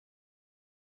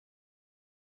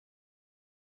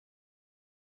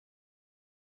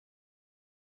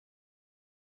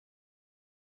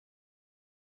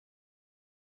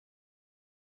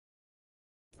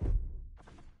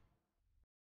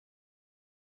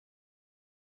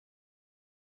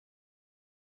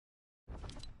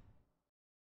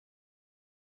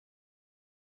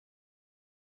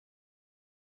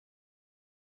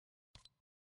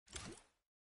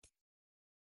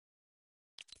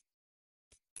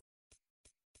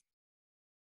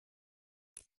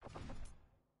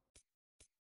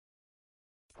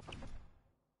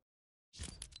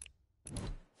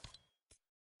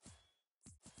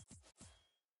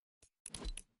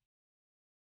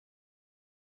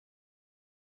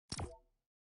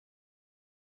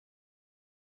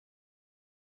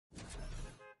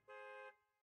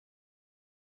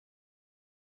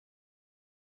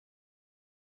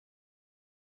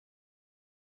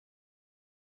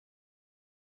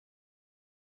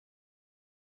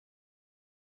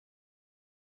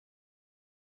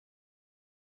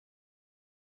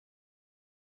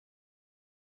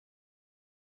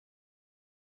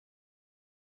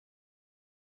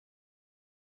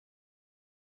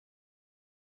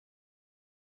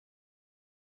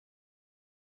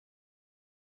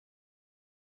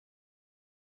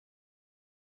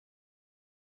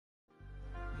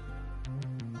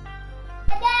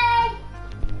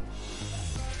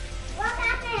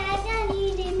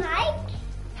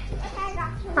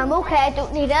I'm okay, I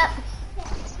don't need it.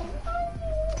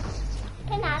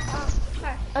 Can I talk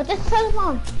first? I'll just put them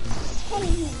on. Can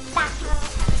you back up?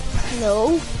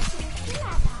 No. Can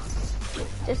I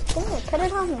talk? Just put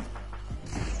it on.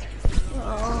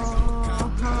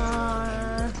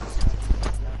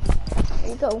 There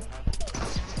you go.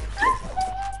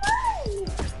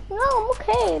 No, I'm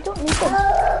okay. I don't need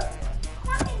them.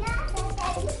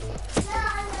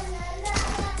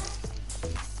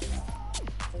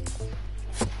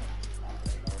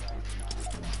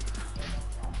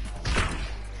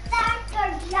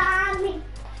 Dr. Johnny.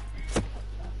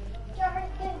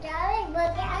 Dr. Johnny,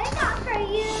 look, I got for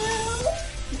you.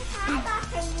 I got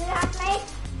for you.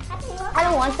 I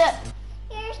don't want it.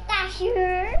 Here's that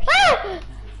yours. Ah!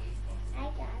 I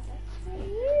got it for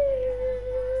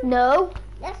you. No,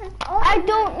 This is I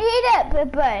don't need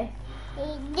it, baby.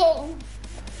 He didn't.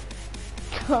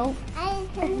 No. I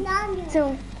didn't on you.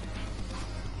 So,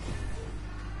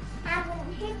 I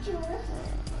will hit you.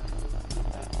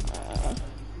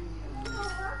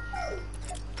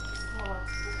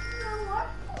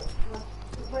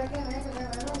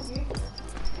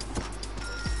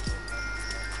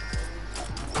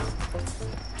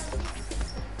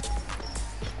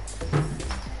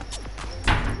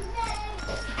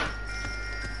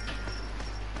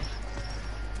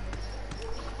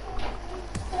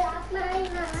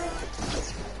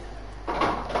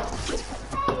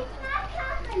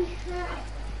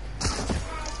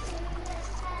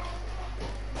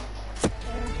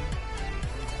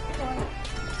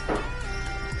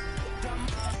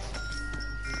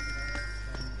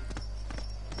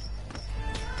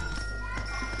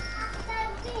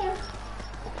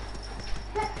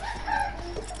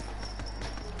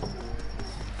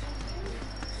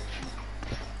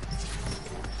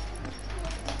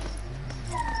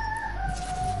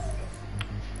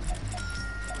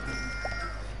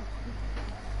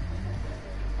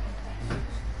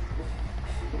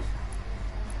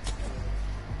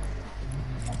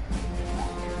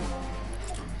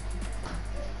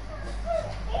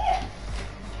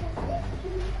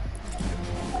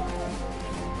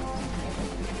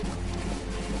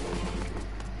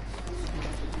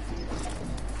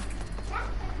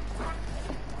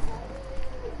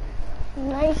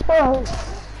 nice boat.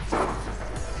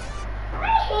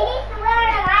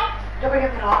 Yo voy a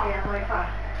ir a la no hay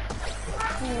fa.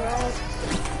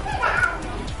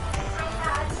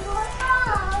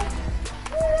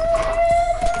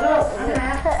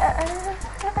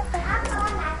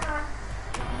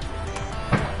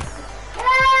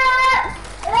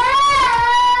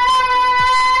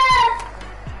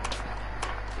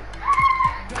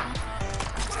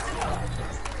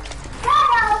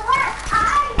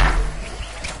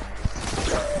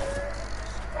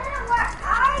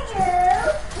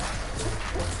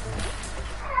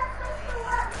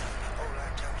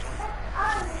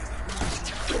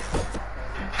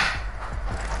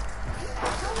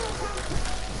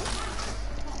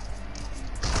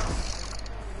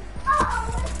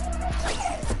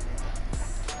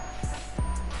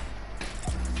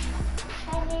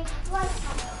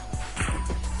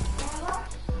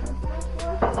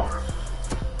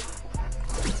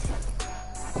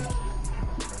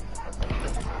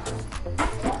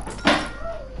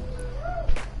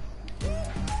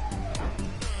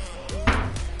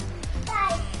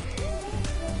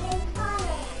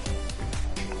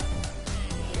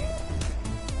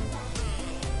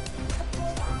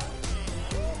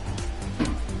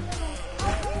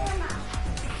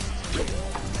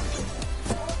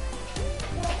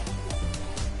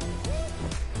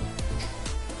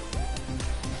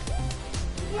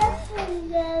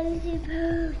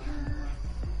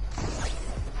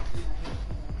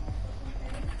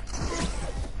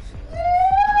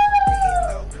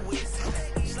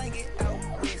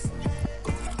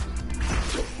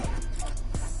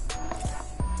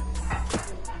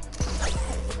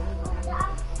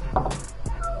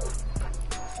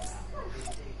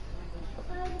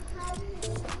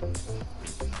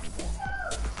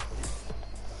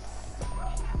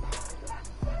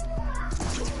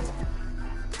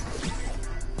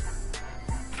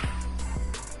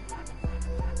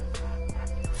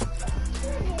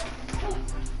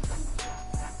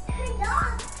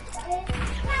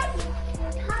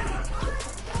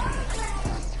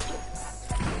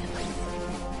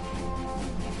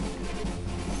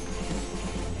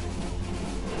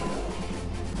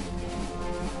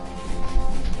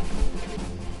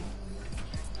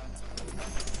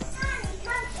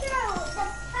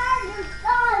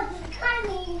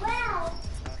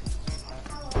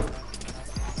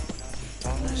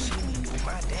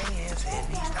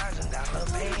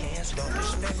 Don't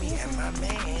disrespect me and my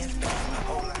man. My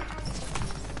whole life.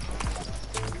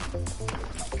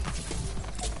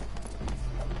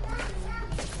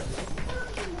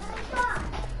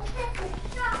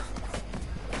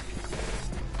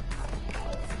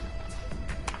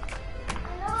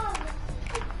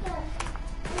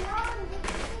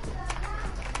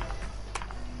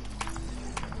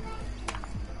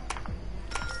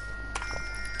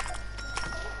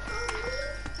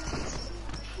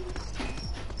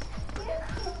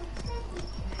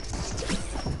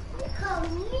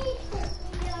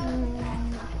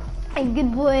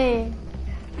 Good boy.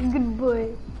 Good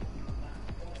boy.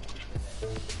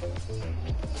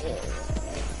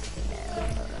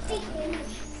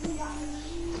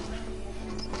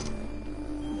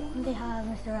 They have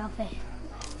Mr. Ralphie.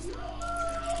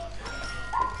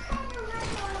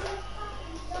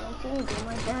 Do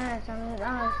my dance. I'm the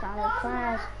last out of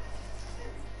class.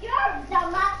 You're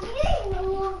dumb.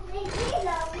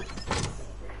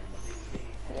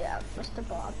 Yeah, Mr.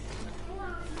 Bob.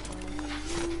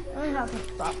 I don't have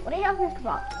Mr. Bob. What do you have, Mr.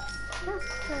 Bob?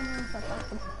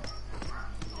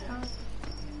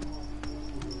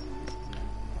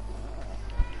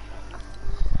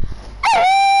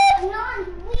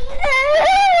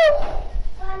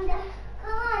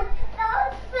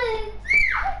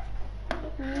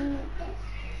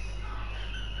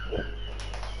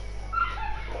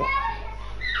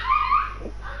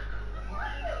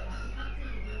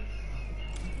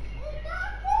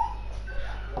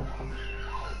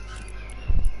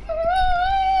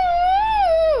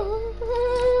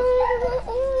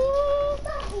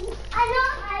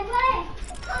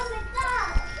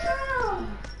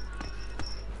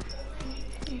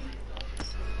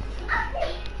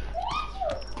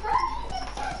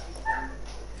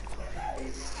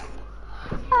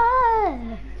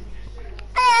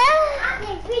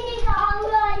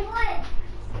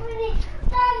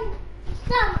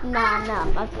 Nah,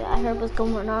 I heard what's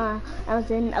going on. I was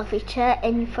in Alfie's chat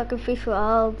and you fucking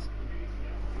free-for-all.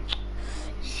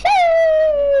 Shit!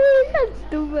 That's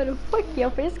stupid. Fuck you,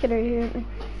 Alfie's gonna hear me.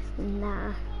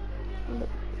 Nah.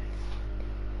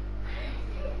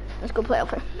 Let's go play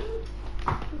Alfie.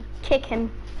 Kick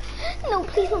him. No,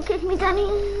 please don't kick me, Danny.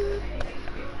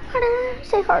 Harder.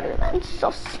 Say harder, man.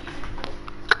 Sus.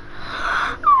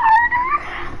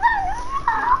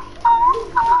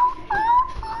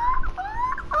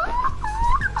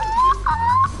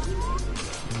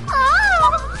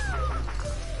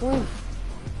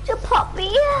 Your puppy.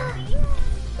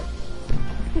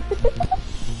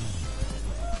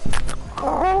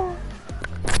 Oh.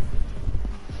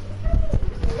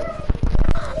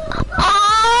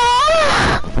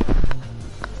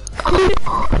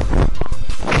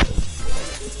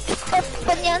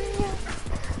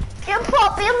 Your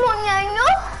puppy mau nyanyi.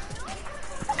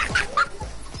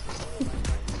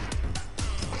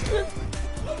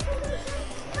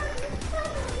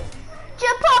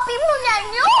 Your puppy mau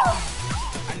nyanyi.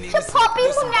 Your puppy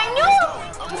mau nyanyi.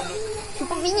 Your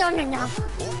puppy nyanyi.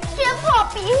 Your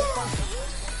puppy.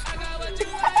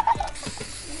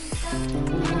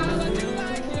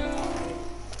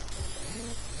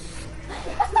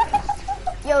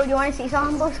 Yo, do you want to see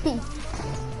something, Boski?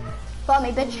 Follow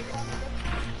me, bitch.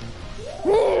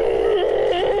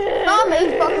 Follow me,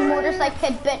 fucking motorcycle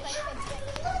kid, bitch.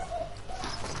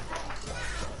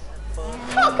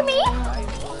 Fuck me.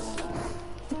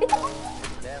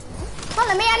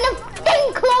 Follow me, I look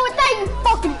dang close, you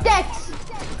fucking dicks.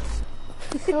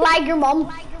 Like your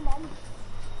mom.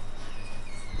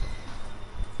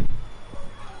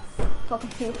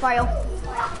 Fucking pedophile.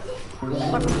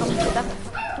 Fucking come to that.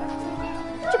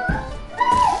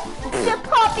 Your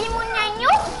puppy mau nyanyi?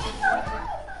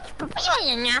 Puppy mau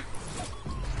nyanyi?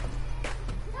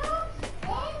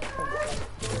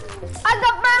 I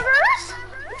got burgers.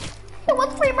 You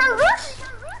want free burgers?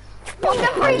 You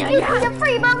get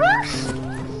free burgers?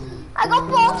 I got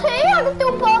ball tea. I can do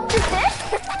ball to dick.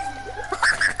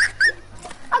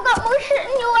 I got more shit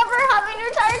than you'll ever have in your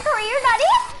entire career,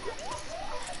 Daddy.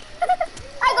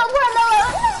 I got watermelon.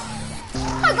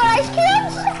 I got ice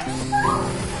cubes.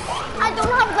 I don't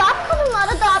have that because I'm not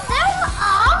adopted.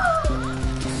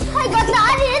 I got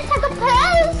diets. I got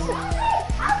pills.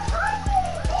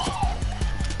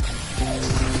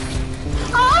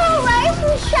 Oh, rice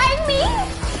and shine me.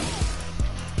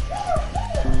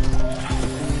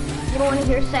 You don't want to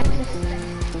hear sexist.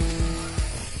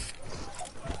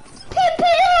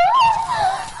 Pew-pew.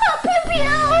 Oh,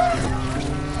 pew-pew.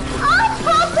 Oh,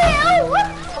 pew-pew.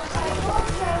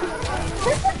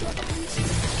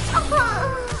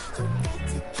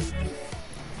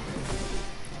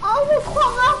 Oh, we'll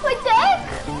crawl off my dick.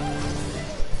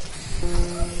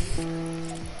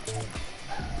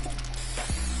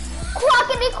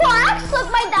 suck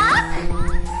my duck?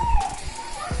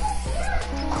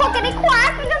 Quackity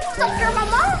quack, you can suck your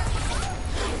mama.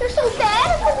 You're so dead,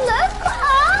 but look.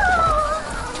 Oh.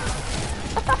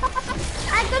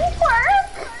 I can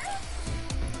twerk.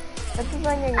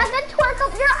 I can twerk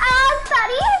up your ass,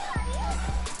 daddy.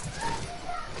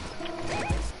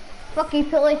 Fuck you,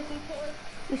 Pilly.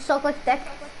 You suck like dick.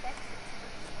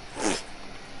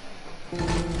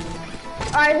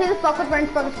 Alright, who the fuck would run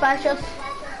for the specials?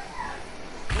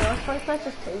 No, for the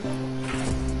specials too.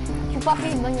 Chupapi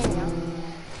ba niyan yan?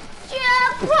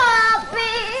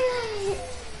 Chupapi!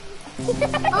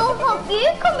 Oh, Puppy,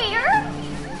 come here.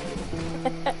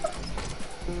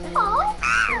 Oh,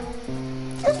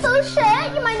 you're so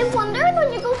shit. You might have wondered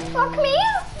when you go fuck me.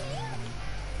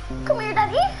 Come here,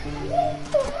 Daddy.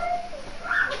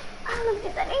 I love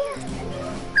you, Daddy.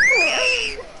 Come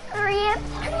here. Rip.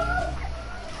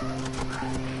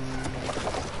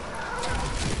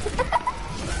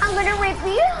 I'm gonna rip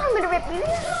you. I'm gonna rip you.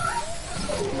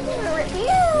 I'm gonna rip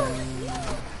you.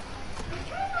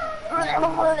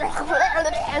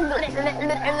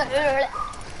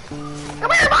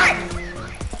 Come here, boy!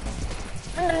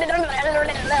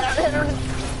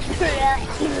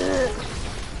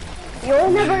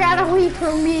 You'll never get away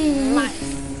from me.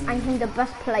 I'm the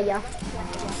best player.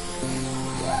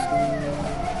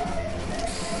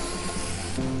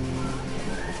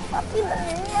 Puppy,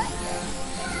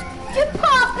 you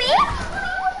Poppy?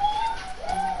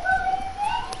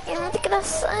 Yate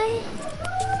kudasai.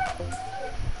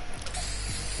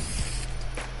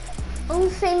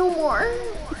 Don't say no more.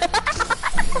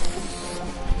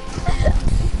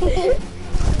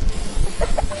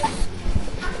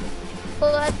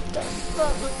 What the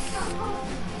fuck?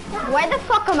 Why the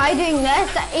fuck am I doing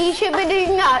this? You should be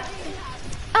doing that.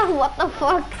 Oh, what the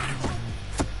fuck?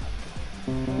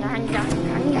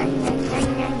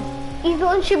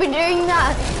 Ethan should be doing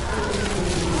that.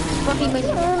 Mommy?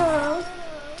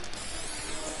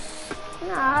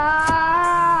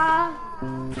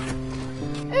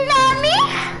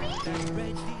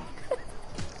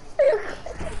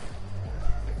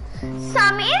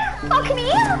 Sammy? Fuck me?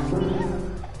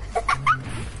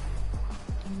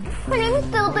 My name's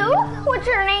Dildo. What's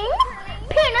your name?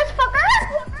 Penis fucker?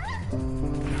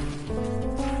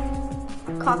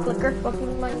 Cocklicker.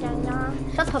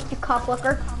 Shut up, you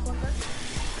cocklicker.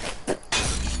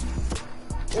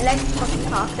 You like fucking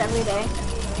cocks every day.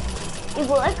 You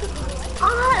go like,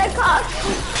 oh, I cock.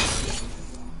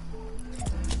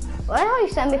 Where are you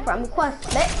send me from Quest,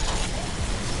 bitch?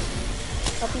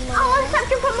 I'll accept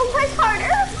you from a Quest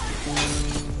harder.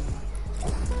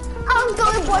 I'll go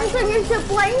with boys on your zip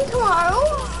line tomorrow.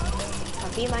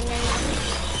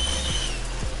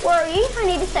 Worry, I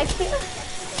need to sex you.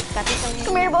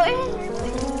 Come here, boy.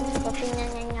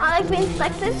 I like being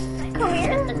sexist. Come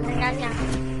here.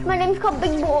 My name's called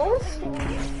Big Balls.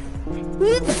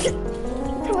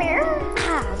 Come here.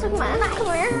 Suck my ass.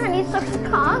 Come here. I need to suck the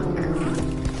cock.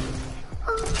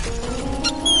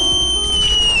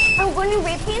 I'm going to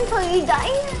rape you until you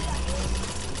die.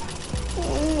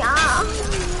 Yeah.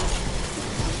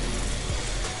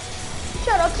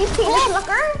 Shut up, you penis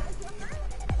looker.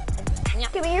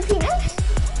 Give me your penis.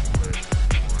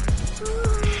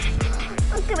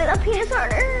 Give me that penis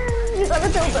harder. You got a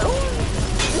dildo.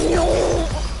 No.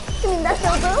 Give me that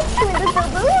dildo. Give me that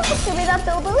dildo. Give me that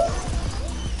dildo.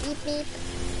 Beep beep.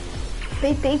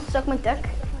 Beep beep. Suck my dick.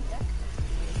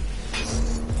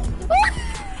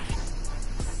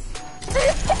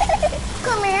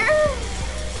 Come here.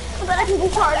 I bet I can go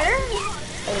harder.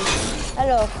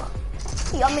 Hello.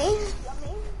 Yummy.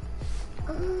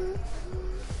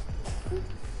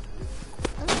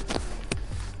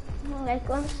 Like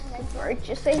one, very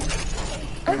juicy.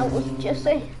 That was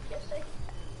juicy.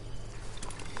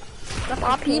 Got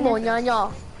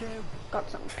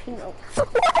some peanut. What?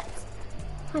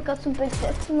 I got some big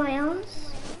tits in my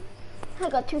ass. I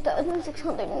got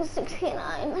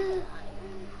 2,669.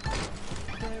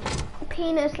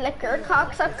 Penis licker,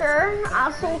 cocksucker,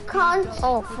 asshole cunt.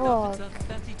 Oh fuck.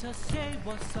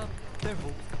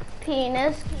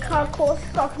 Penis, cockhole,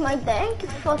 suck my dick,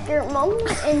 fuck your mum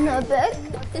in the dick.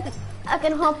 I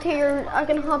can hop to your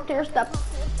stepdad,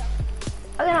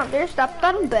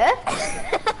 bitch.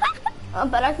 I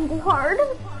bet I can go hard.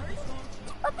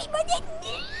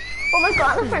 Oh my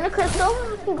god, I'm friend of Crystal.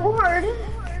 I can go hard.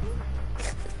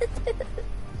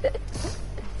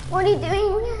 What are you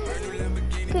doing?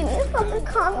 Can you fucking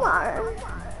come on?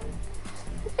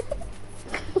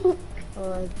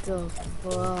 What the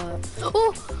fuck?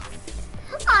 Oh!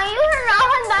 Are you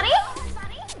around, buddy?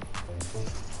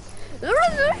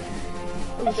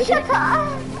 Shut up!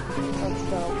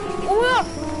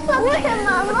 Fuck him,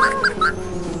 mama!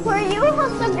 Where are you. I'll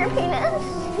suck your penis.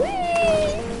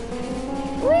 Whee!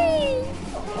 Whee!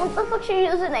 What the fuck should you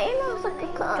use the name? I'll suck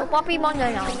your cock. Cho Poppy món nhỏ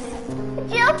nhỏ.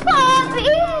 Your Poppy!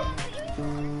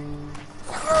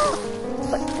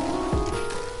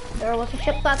 There was a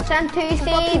ship that sent to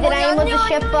sea. The name was the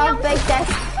ship of Big Dick.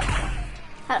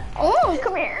 Oh,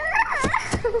 come here.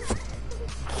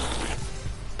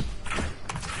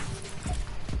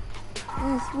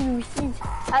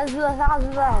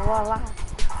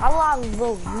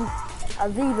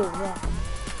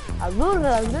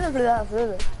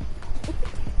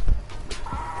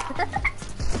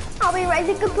 I'll be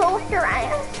ready to blow up your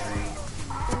ass.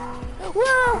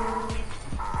 Whoa!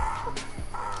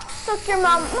 Suck your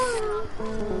mom.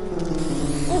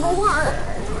 Go hard.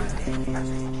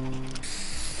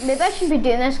 Maybe I should be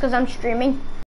doing this because I'm streaming.